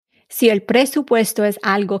Si el presupuesto es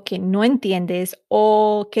algo que no entiendes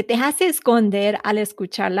o que te hace esconder al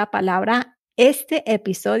escuchar la palabra, este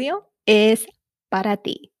episodio es para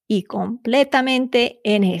ti y completamente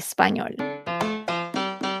en español.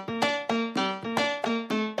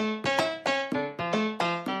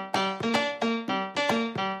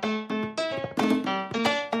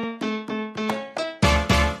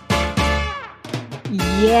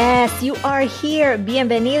 Yes, you are here.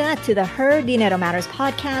 Bienvenida to the Her Dinero Matters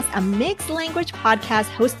podcast, a mixed language podcast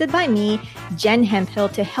hosted by me, Jen Hemphill,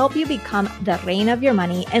 to help you become the reina of your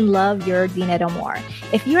money and love your dinero more.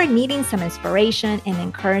 If you are needing some inspiration and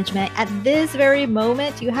encouragement at this very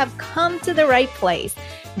moment, you have come to the right place.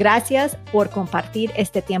 Gracias por compartir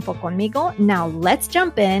este tiempo conmigo. Now let's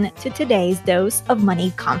jump in to today's dose of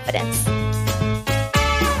money confidence.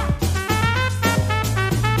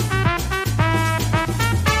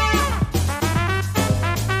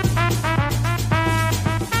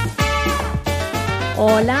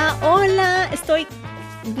 Hola, hola, estoy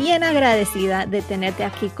bien agradecida de tenerte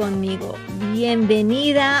aquí conmigo.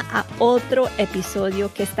 Bienvenida a otro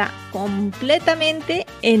episodio que está completamente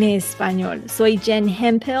en español. Soy Jen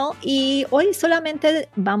Hemphill y hoy solamente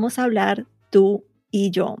vamos a hablar tú y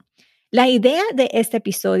yo. La idea de este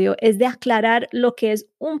episodio es de aclarar lo que es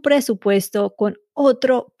un presupuesto con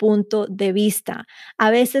otro punto de vista. A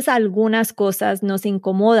veces algunas cosas nos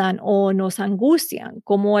incomodan o nos angustian,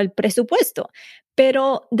 como el presupuesto.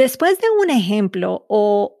 Pero después de un ejemplo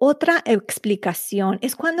o otra explicación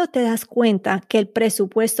es cuando te das cuenta que el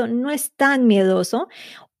presupuesto no es tan miedoso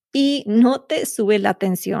y no te sube la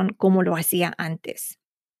tensión como lo hacía antes.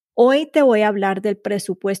 Hoy te voy a hablar del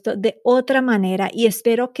presupuesto de otra manera y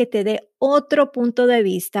espero que te dé otro punto de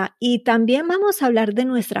vista, y también vamos a hablar de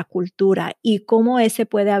nuestra cultura y cómo ese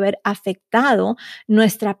puede haber afectado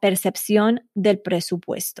nuestra percepción del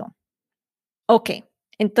presupuesto. Ok,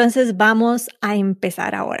 entonces vamos a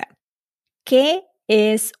empezar ahora. ¿Qué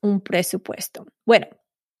es un presupuesto? Bueno,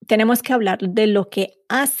 tenemos que hablar de lo que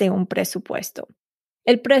hace un presupuesto.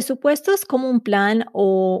 El presupuesto es como un plan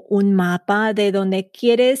o un mapa de donde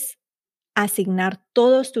quieres asignar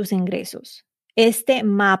todos tus ingresos. Este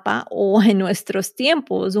mapa, o en nuestros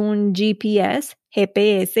tiempos, un GPS,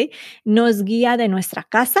 nos guía de nuestra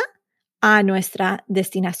casa a nuestra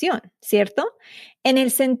destinación, ¿cierto? En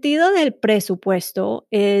el sentido del presupuesto,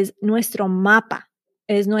 es nuestro mapa,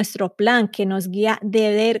 es nuestro plan que nos guía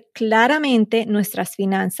de ver claramente nuestras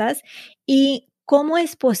finanzas y cómo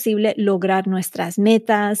es posible lograr nuestras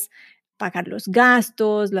metas, pagar los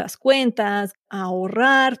gastos, las cuentas,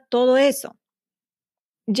 ahorrar, todo eso.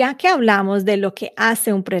 Ya que hablamos de lo que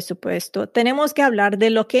hace un presupuesto, tenemos que hablar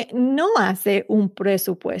de lo que no hace un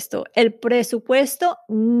presupuesto. El presupuesto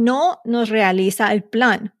no nos realiza el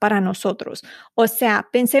plan para nosotros. O sea,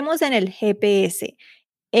 pensemos en el GPS.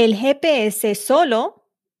 El GPS solo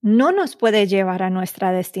no nos puede llevar a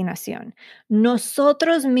nuestra destinación.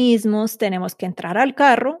 Nosotros mismos tenemos que entrar al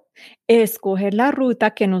carro, escoger la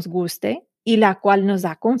ruta que nos guste y la cual nos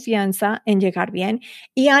da confianza en llegar bien,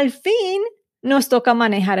 y al fin nos toca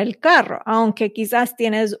manejar el carro, aunque quizás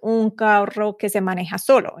tienes un carro que se maneja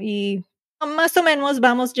solo y más o menos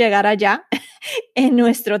vamos a llegar allá en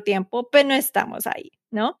nuestro tiempo, pero no estamos ahí,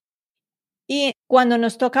 ¿no? Y cuando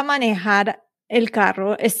nos toca manejar el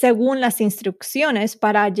carro es según las instrucciones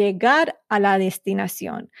para llegar a la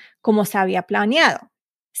destinación, como se había planeado.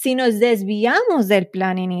 Si nos desviamos del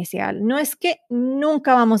plan inicial, no es que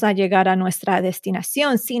nunca vamos a llegar a nuestra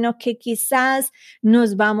destinación, sino que quizás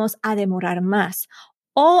nos vamos a demorar más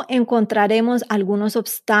o encontraremos algunos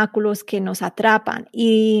obstáculos que nos atrapan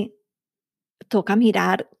y toca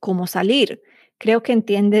mirar cómo salir. Creo que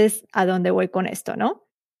entiendes a dónde voy con esto, ¿no?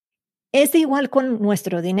 Es igual con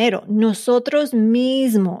nuestro dinero. Nosotros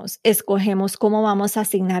mismos escogemos cómo vamos a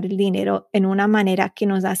asignar el dinero en una manera que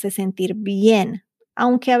nos hace sentir bien,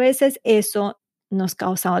 aunque a veces eso nos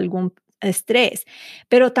causa algún estrés,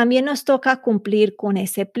 pero también nos toca cumplir con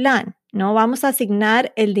ese plan, ¿no? Vamos a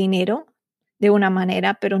asignar el dinero de una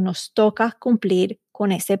manera, pero nos toca cumplir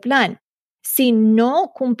con ese plan. Si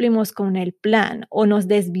no cumplimos con el plan o nos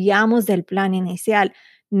desviamos del plan inicial,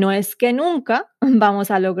 no es que nunca vamos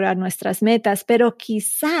a lograr nuestras metas, pero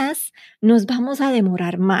quizás nos vamos a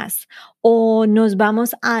demorar más o nos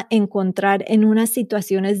vamos a encontrar en unas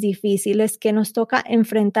situaciones difíciles que nos toca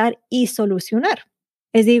enfrentar y solucionar.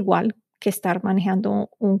 Es igual que estar manejando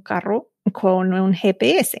un carro con un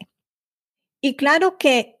GPS. Y claro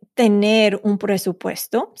que tener un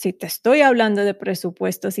presupuesto, si te estoy hablando de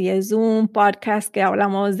presupuesto, si es un podcast que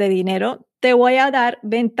hablamos de dinero, te voy a dar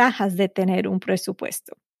ventajas de tener un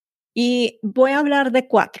presupuesto. Y voy a hablar de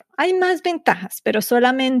 4. Hay más ventajas, pero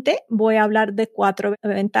solamente voy a hablar de 4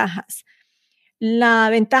 ventajas. La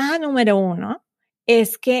ventaja número 1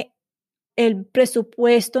 es que el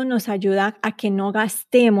presupuesto nos ayuda a que no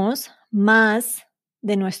gastemos más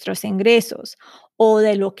de nuestros ingresos o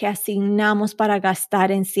de lo que asignamos para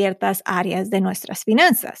gastar en ciertas áreas de nuestras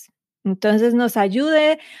finanzas. Entonces nos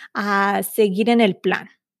ayude a seguir en el plan.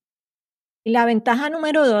 Y la ventaja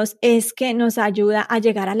número 2 es que nos ayuda a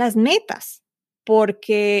llegar a las metas,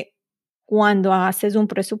 porque cuando haces un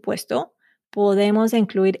presupuesto, podemos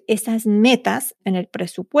incluir esas metas en el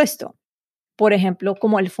presupuesto. Por ejemplo,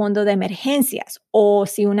 como el fondo de emergencias, o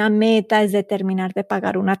si una meta es de terminar de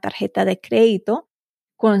pagar una tarjeta de crédito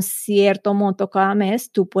con cierto monto cada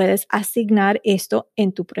mes, tú puedes asignar esto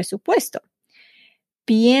en tu presupuesto.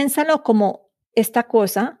 Piénsalo como esta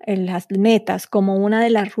cosa, en las metas, como una de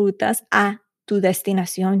las rutas a tu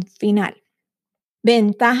destinación final.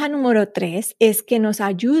 Ventaja número 3 es que nos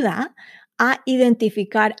ayuda a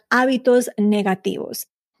identificar hábitos negativos.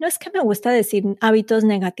 No es que me gusta decir hábitos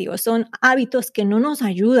negativos, son hábitos que no nos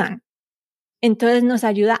ayudan. Entonces nos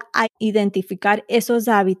ayuda a identificar esos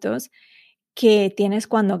hábitos que tienes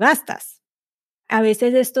cuando gastas. A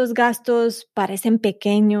veces estos gastos parecen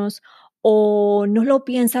pequeños o no lo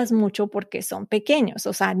piensas mucho porque son pequeños,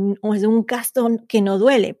 o sea, o es un gasto que no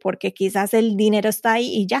duele porque quizás el dinero está ahí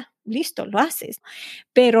y ya, listo, lo haces.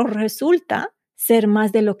 Pero resulta ser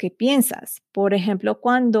más de lo que piensas. Por ejemplo,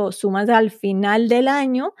 cuando sumas al final del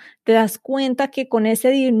año, te das cuenta que con ese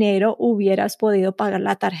dinero hubieras podido pagar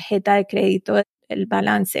la tarjeta de crédito, el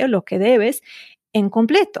balance o lo que debes en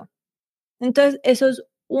completo. Entonces, eso es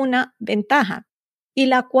una ventaja. Y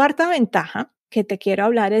la cuarta ventaja que te quiero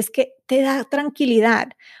hablar es que te da tranquilidad,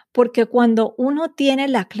 porque cuando uno tiene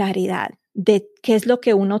la claridad de qué es lo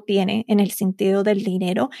que uno tiene en el sentido del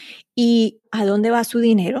dinero y a dónde va su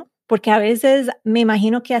dinero, porque a veces me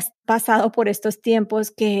imagino que has pasado por estos tiempos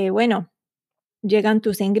que, bueno, llegan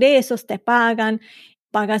tus ingresos, te pagan,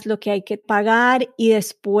 pagas lo que hay que pagar y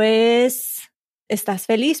después estás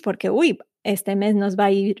feliz porque, uy, este mes nos va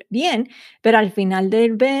a ir bien, pero al final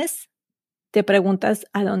del mes te preguntas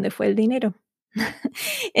a dónde fue el dinero.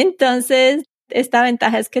 Entonces, esta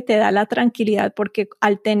ventaja es que te da la tranquilidad porque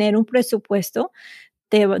al tener un presupuesto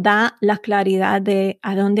te da la claridad de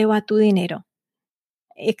a dónde va tu dinero,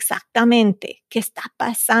 exactamente qué está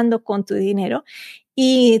pasando con tu dinero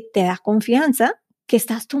y te da confianza que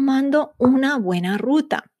estás tomando una buena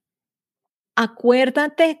ruta.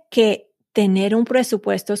 Acuérdate que tener un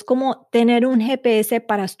presupuesto es como tener un GPS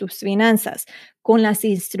para tus finanzas, con las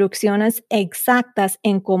instrucciones exactas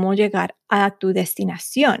en cómo llegar a tu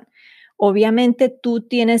destinación. Obviamente tú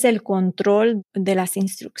tienes el control de las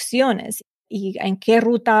instrucciones y en qué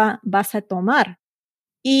ruta vas a tomar.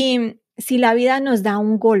 Y si la vida nos da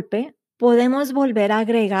un golpe, podemos volver a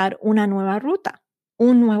agregar una nueva ruta,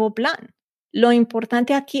 un nuevo plan. Lo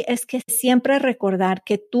importante aquí es que siempre recordar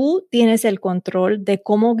que tú tienes el control de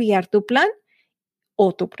cómo guiar tu plan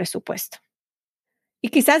o tu presupuesto. Y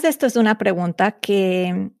quizás esto es una pregunta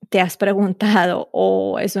que te has preguntado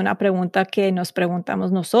o es una pregunta que nos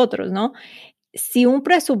preguntamos nosotros, ¿no? Si un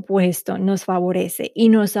presupuesto nos favorece y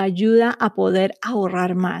nos ayuda a poder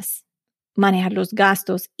ahorrar más, manejar los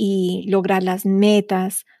gastos y lograr las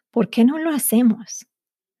metas, ¿por qué no lo hacemos?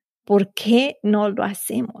 ¿Por qué no lo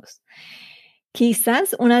hacemos?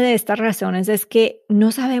 Quizás una de estas razones es que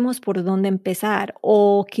no sabemos por dónde empezar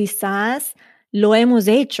o quizás lo hemos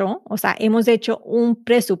hecho, o sea, hemos hecho un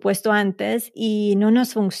presupuesto antes y no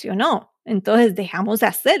nos funcionó, entonces dejamos de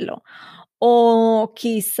hacerlo. O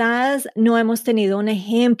quizás no hemos tenido un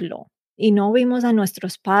ejemplo y no vimos a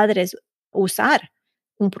nuestros padres usar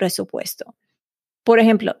un presupuesto. Por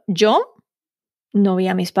ejemplo, yo no vi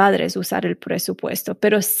a mis padres usar el presupuesto,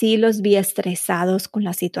 pero sí los vi estresados con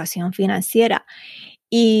la situación financiera.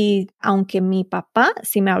 Y aunque mi papá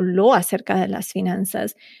sí me habló acerca de las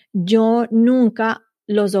finanzas, yo nunca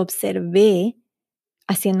los observé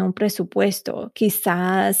haciendo un presupuesto,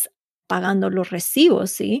 quizás pagando los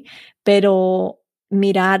recibos, ¿sí? Pero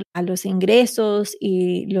mirar a los ingresos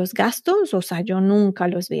y los gastos, o sea, yo nunca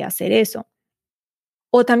los vi hacer eso.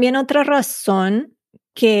 O también otra razón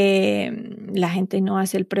que la gente no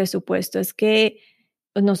hace el presupuesto es que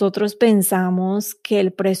nosotros pensamos que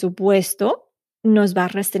el presupuesto nos va a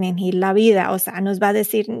restringir la vida, o sea, nos va a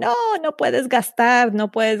decir, no, no puedes gastar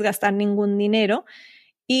ningún dinero.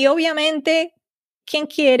 Y obviamente, ¿quién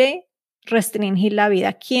quiere restringir la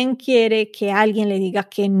vida? ¿Quién quiere que alguien le diga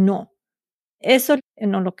que no? Eso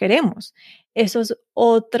no lo queremos. Eso es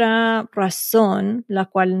otra razón la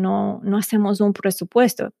cual no hacemos un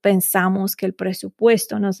presupuesto. Pensamos que el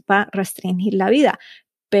presupuesto nos va a restringir la vida,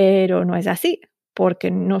 pero no es así, porque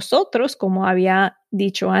nosotros, como había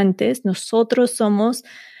dicho antes, nosotros somos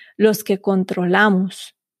los que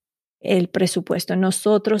controlamos el presupuesto.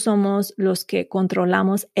 Nosotros somos los que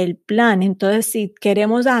controlamos el plan. Entonces, si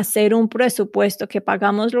queremos hacer un presupuesto que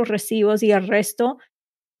pagamos los recibos y el resto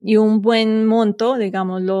y un buen monto,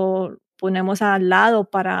 digamos, lo ponemos al lado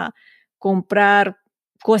para comprar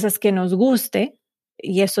cosas que nos guste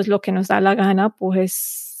y eso es lo que nos da la gana,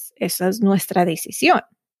 pues esa es nuestra decisión.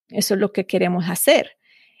 Eso es lo que queremos hacer.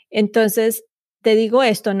 Entonces, te digo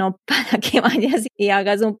esto no para que vayas y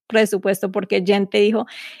hagas un presupuesto porque Jen te dijo,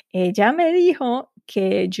 ella me dijo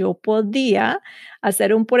que yo podía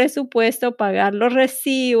hacer un presupuesto, pagar los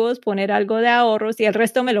recibos, poner algo de ahorros y el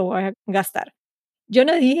resto me lo voy a gastar. Yo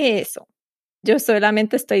no dije eso. Yo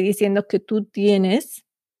solamente estoy diciendo que tú tienes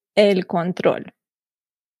el control.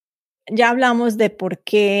 Ya hablamos de por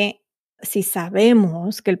qué, si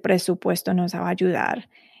sabemos que el presupuesto nos va a ayudar,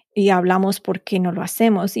 y hablamos por qué no lo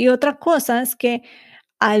hacemos. Y otra cosa es que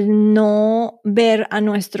al no ver a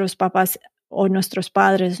nuestros papás o nuestros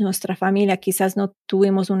padres, nuestra familia, quizás no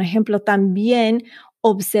tuvimos un ejemplo, también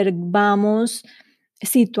observamos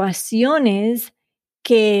situaciones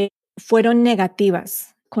que fueron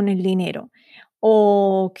negativas con el dinero.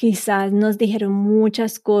 O quizás nos dijeron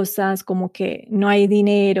muchas cosas como que no hay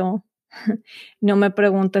dinero, no me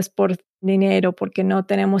preguntes por dinero porque no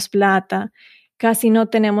tenemos plata, casi no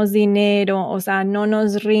tenemos dinero, o sea, no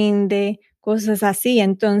nos rinde, cosas así.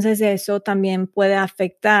 Entonces eso también puede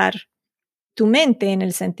afectar tu mente en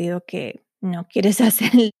el sentido que no quieres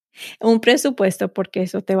hacer un presupuesto porque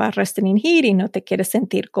eso te va a restringir y no te quieres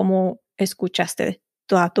sentir como escuchaste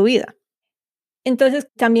toda tu vida. Entonces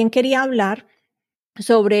también quería hablar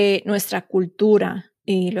sobre nuestra cultura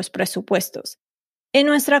y los presupuestos. En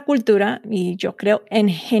nuestra cultura, y yo creo en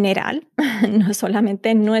general, no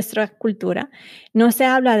solamente en nuestra cultura, no se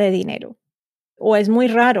habla de dinero, o es muy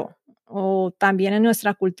raro, o también en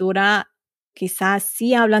nuestra cultura quizás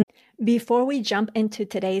sí hablan. Before we jump into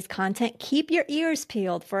today's content, keep your ears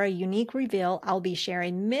peeled for a unique reveal I'll be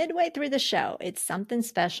sharing midway through the show. It's something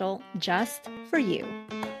special just for you.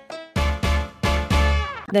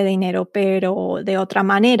 De dinero, pero de otra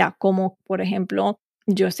manera, como por ejemplo,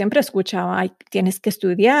 yo siempre escuchaba, "Ay, tienes que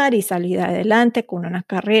estudiar y salir adelante con una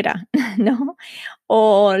carrera", ¿no?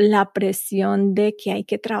 O la presión de que hay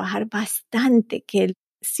que trabajar bastante, que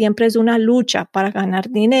siempre es una lucha para ganar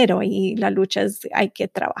dinero y la lucha es hay que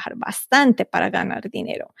trabajar bastante para ganar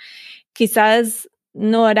dinero. Quizás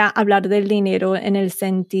no era hablar del dinero en el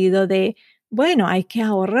sentido de, bueno, hay que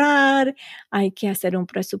ahorrar, hay que hacer un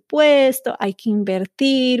presupuesto, hay que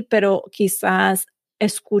invertir, pero quizás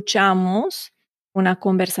escuchamos una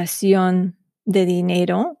conversación de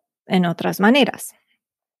dinero en otras maneras.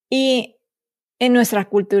 Y en nuestra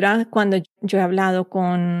cultura, cuando yo he hablado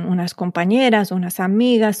con unas compañeras, unas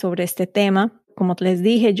amigas sobre este tema, como les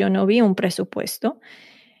dije, yo no vi un presupuesto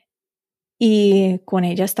y con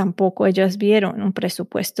ellas tampoco, ellas vieron un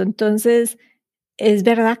presupuesto. Entonces, ¿es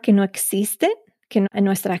verdad que no existe? ¿Que en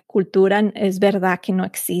nuestra cultura es verdad que no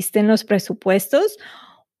existen los presupuestos?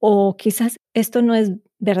 O quizás esto no es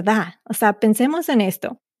verdad. O sea, pensemos en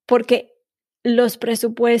esto, porque los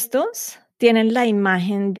presupuestos tienen la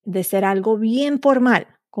imagen de ser algo bien formal,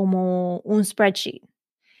 como un spreadsheet.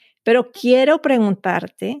 Pero quiero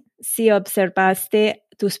preguntarte si observaste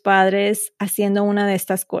tus padres haciendo una de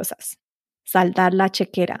estas cosas, saldar la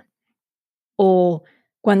chequera o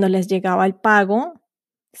cuando les llegaba el pago,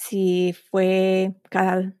 si fue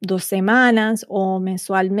cada 2 semanas o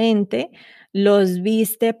mensualmente, los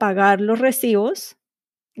viste pagar los recibos,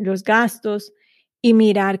 los gastos y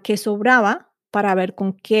mirar qué sobraba para ver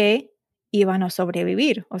con qué iban a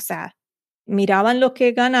sobrevivir. O sea, miraban lo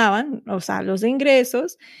que ganaban, o sea, los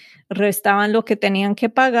ingresos, restaban lo que tenían que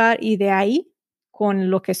pagar y de ahí, con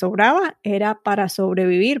lo que sobraba, era para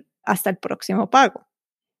sobrevivir hasta el próximo pago.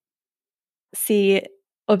 Si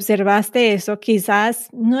observaste eso, quizás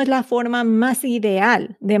no es la forma más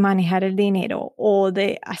ideal de manejar el dinero o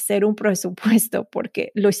de hacer un presupuesto,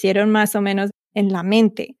 porque lo hicieron más o menos en la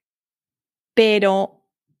mente. Pero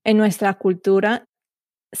en nuestra cultura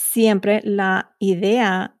siempre la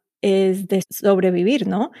idea es de sobrevivir,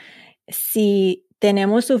 ¿no? Si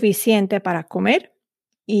tenemos suficiente para comer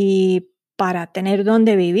y para tener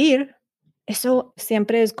donde vivir, eso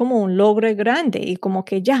siempre es como un logro grande y como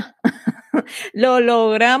que ya, lo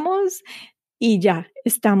logramos y ya,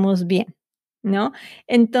 estamos bien, ¿no?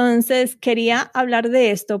 Entonces, quería hablar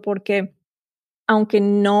de esto porque aunque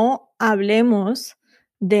no hablemos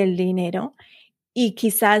del dinero y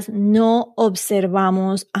quizás no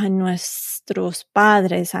observamos a nuestros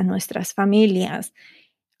padres, a nuestras familias,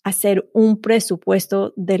 hacer un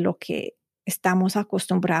presupuesto de lo que estamos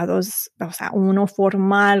acostumbrados, o sea, uno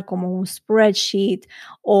formal como un spreadsheet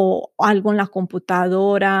o algo en la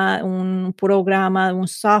computadora, un programa, un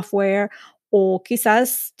software, o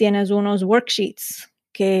quizás tienes unos worksheets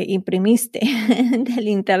que imprimiste del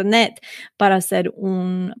internet para hacer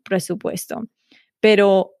un presupuesto.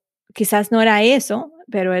 Pero quizás no era eso,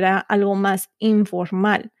 pero era algo más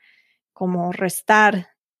informal, como restar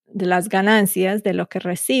de las ganancias de lo que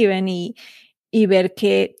reciben y ver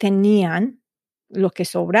que tenían lo que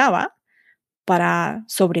sobraba para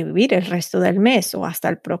sobrevivir el resto del mes o hasta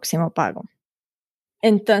el próximo pago.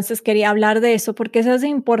 Entonces quería hablar de eso porque eso es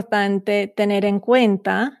importante tener en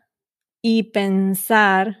cuenta y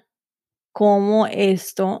pensar cómo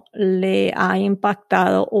esto le ha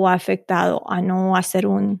impactado o afectado a no hacer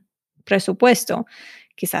un presupuesto.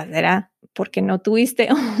 Quizás era porque no tuviste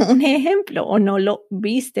un ejemplo o no lo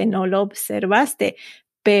viste, no lo observaste,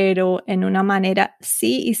 pero en una manera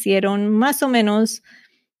sí hicieron más o menos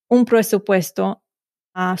un presupuesto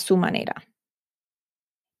a su manera.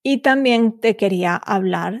 Y también te quería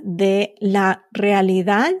hablar de la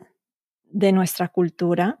realidad de nuestra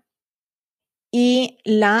cultura y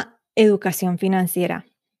la educación financiera.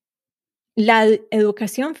 La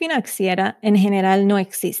educación financiera en general no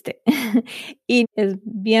existe y es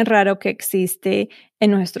bien raro que existe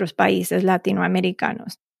en nuestros países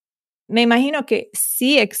latinoamericanos. Me imagino que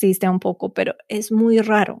sí existe un poco, pero es muy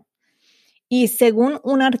raro. Y según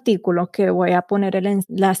un artículo que voy a poner el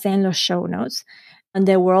enlace en los show notes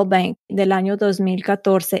de World Bank del año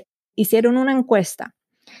 2014, hicieron una encuesta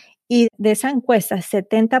y de esa encuesta,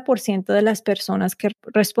 70% de las personas que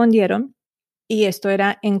respondieron, y esto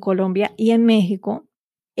era en Colombia y en México,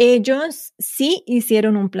 ellos sí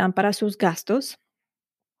hicieron un plan para sus gastos,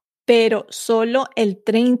 pero solo el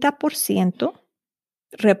 30%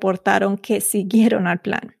 reportaron que siguieron al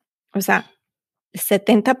plan. O sea,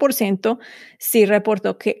 70% sí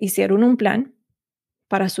reportó que hicieron un plan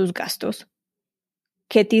para sus gastos.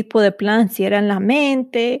 ¿Qué tipo de plan? Si era en la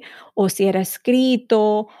mente o si era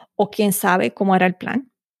escrito o quién sabe cómo era el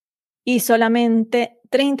plan. Y solamente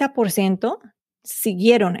 30%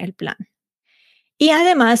 siguieron el plan. Y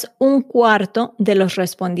además, un cuarto de los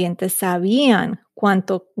respondientes sabían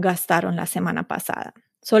cuánto gastaron la semana pasada.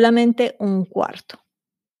 Solamente un cuarto.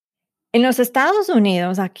 En los Estados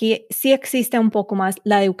Unidos, aquí sí existe un poco más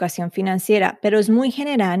la educación financiera, pero es muy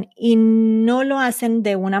general y no lo hacen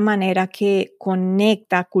de una manera que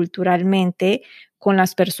conecta culturalmente con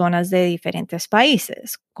las personas de diferentes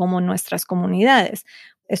países, como nuestras comunidades.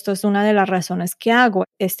 Esto es una de las razones que hago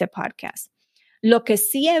este podcast. Lo que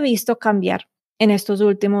sí he visto cambiar en estos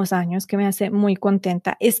últimos años, que me hace muy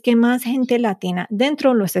contenta, es que más gente latina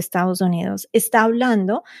dentro de los Estados Unidos está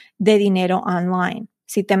hablando de dinero online.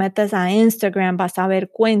 Si te metes a Instagram, vas a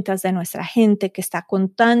ver cuentas de nuestra gente que está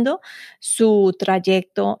contando su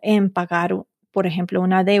trayecto en pagar, por ejemplo,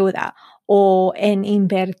 una deuda o en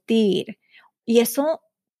invertir. Y eso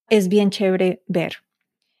es bien chévere ver.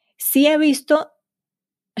 Sí he visto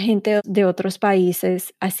gente de otros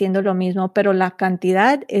países haciendo lo mismo, pero la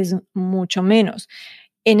cantidad es mucho menos.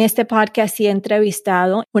 En este podcast sí he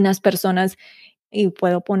entrevistado unas personas y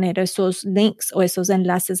puedo poner esos links o esos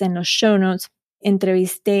enlaces en los show notes.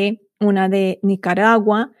 Entrevisté una de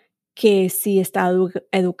Nicaragua que sí está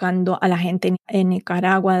educando a la gente en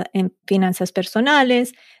Nicaragua en finanzas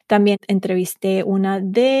personales. También entrevisté una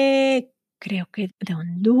de, creo que de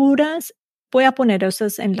Honduras. Voy a poner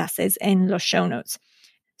esos enlaces en los show notes.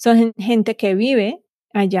 Son gente que vive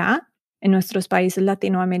allá en nuestros países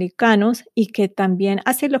latinoamericanos y que también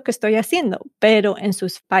hace lo que estoy haciendo, pero en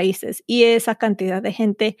sus países. Y esa cantidad de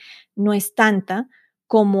gente no es tanta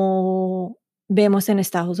como vemos en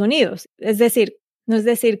Estados Unidos. Es decir, no es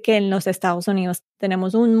decir que en los Estados Unidos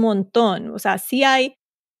tenemos un montón, o sea, sí hay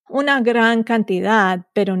una gran cantidad,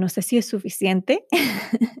 pero no sé si es suficiente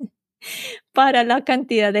para la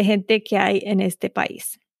cantidad de gente que hay en este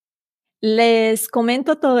país. Les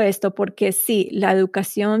comento todo esto porque sí, la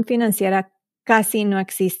educación financiera casi no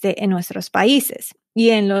existe en nuestros países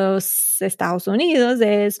y en los Estados Unidos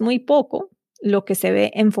es muy poco lo que se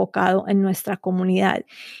ve enfocado en nuestra comunidad.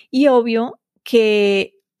 Y obvio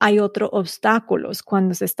que hay otros obstáculos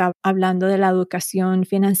cuando se está hablando de la educación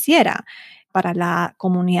financiera para la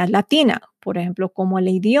comunidad latina, por ejemplo, como el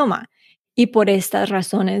idioma. Y por estas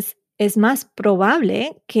razones es más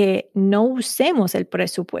probable que no usemos el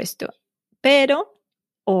presupuesto, pero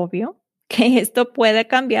obvio que esto puede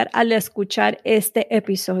cambiar al escuchar este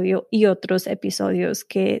episodio y otros episodios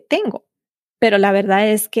que tengo. Pero la verdad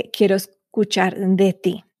es que quiero escuchar de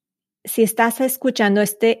ti. Si estás escuchando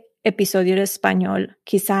este episodio en español.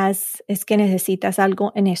 Quizás es que necesitas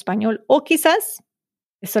algo en español o quizás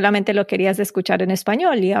solamente lo querías escuchar en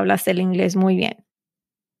español y hablas el inglés muy bien.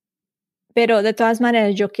 Pero de todas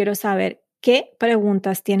maneras, yo quiero saber qué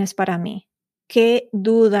preguntas tienes para mí, qué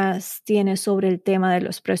dudas tienes sobre el tema de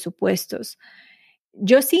los presupuestos.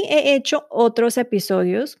 Yo sí he hecho otros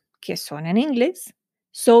episodios que son en inglés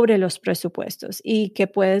sobre los presupuestos y que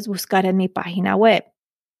puedes buscar en mi página web.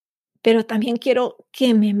 Pero también quiero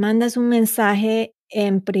que me mandes un mensaje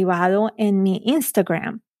en privado en mi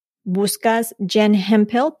Instagram. Buscas Jen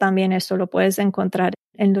Hempel, también eso lo puedes encontrar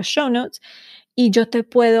en los show notes y yo te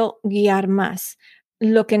puedo guiar más.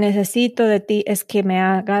 Lo que necesito de ti es que me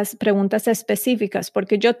hagas preguntas específicas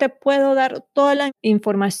porque yo te puedo dar toda la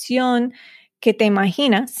información que te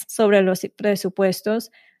imaginas sobre los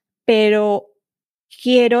presupuestos, pero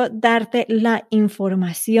quiero darte la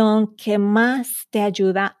información que más te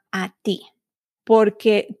ayuda a ti,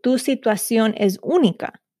 porque tu situación es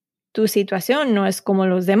única. Tu situación no es como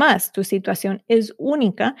los demás, tu situación es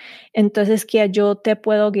única, entonces que yo te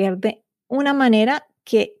puedo guiar de una manera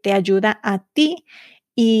que te ayuda a ti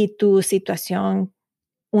y tu situación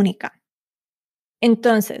única.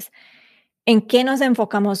 Entonces, ¿en qué nos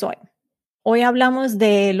enfocamos hoy? Hoy hablamos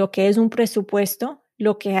de lo que es un presupuesto,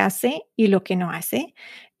 lo que hace y lo que no hace.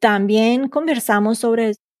 También conversamos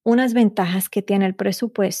sobre unas ventajas que tiene el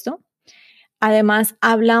presupuesto. Además,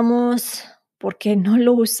 hablamos por qué no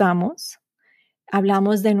lo usamos.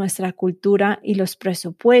 Hablamos de nuestra cultura y los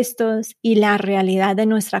presupuestos y la realidad de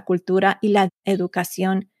nuestra cultura y la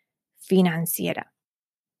educación financiera.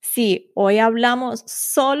 Sí, hoy hablamos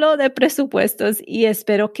solo de presupuestos y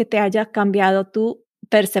espero que te haya cambiado tu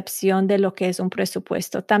percepción de lo que es un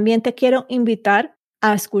presupuesto. También te quiero invitar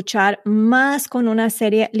a escuchar más con una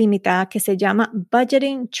serie limitada que se llama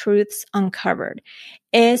Budgeting Truths Uncovered.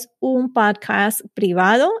 Es un podcast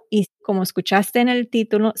privado y como escuchaste en el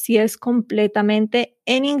título, sí es completamente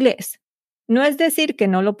en inglés. No es decir que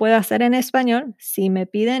no lo puedo hacer en español. Si me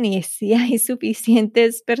piden y si hay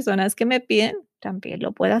suficientes personas que me piden, también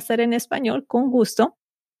lo puedo hacer en español con gusto.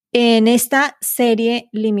 En esta serie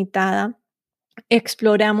limitada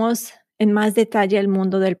exploramos en más detalle el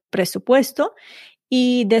mundo del presupuesto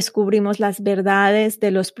y descubrimos las verdades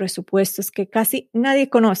de los presupuestos que casi nadie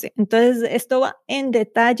conoce. Entonces, esto va en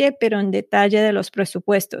detalle, pero en detalle de los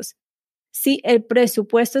presupuestos. Si el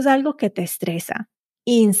presupuesto es algo que te estresa,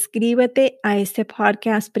 inscríbete a este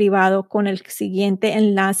podcast privado con el siguiente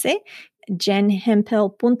enlace,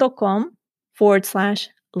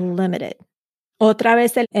 jenhempel.com/limited. Otra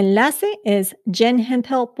vez el enlace es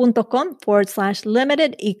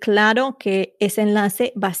jenhempel.com/limited y claro que ese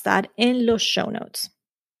enlace va a estar en los show notes.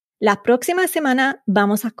 La próxima semana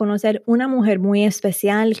vamos a conocer una mujer muy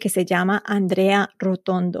especial que se llama Andrea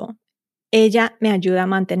Rotondo. Ella me ayuda a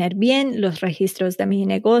mantener bien los registros de mi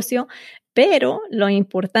negocio, pero lo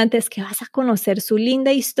importante es que vas a conocer su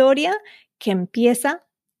linda historia que empieza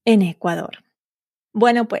en Ecuador.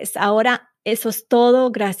 Bueno, pues ahora eso es todo.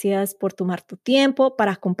 Gracias por tomar tu tiempo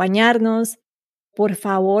para acompañarnos. Por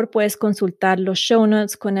favor, puedes consultar los show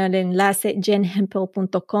notes con el enlace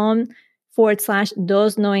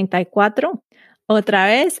jenhempel.com/294. Otra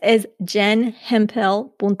vez es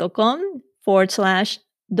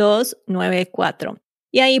jenhempel.com/294.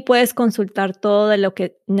 Y ahí puedes consultar todo de lo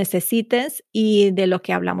que necesites y de lo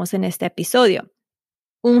que hablamos en este episodio.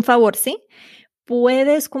 Un favor, ¿sí?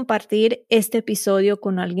 Puedes compartir este episodio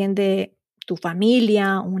con alguien de tu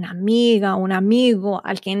familia, una amiga, un amigo,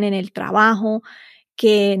 alguien en el trabajo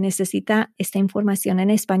que necesita esta información en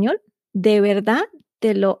español. De verdad,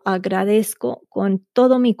 te lo agradezco con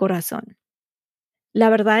todo mi corazón. La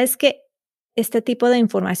verdad es que este tipo de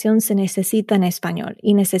información se necesita en español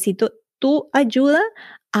y necesito tu ayuda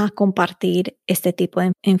a compartir este tipo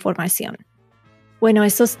de información. Bueno,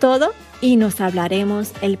 eso es todo y nos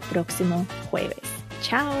hablaremos el próximo jueves.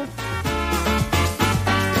 Chao.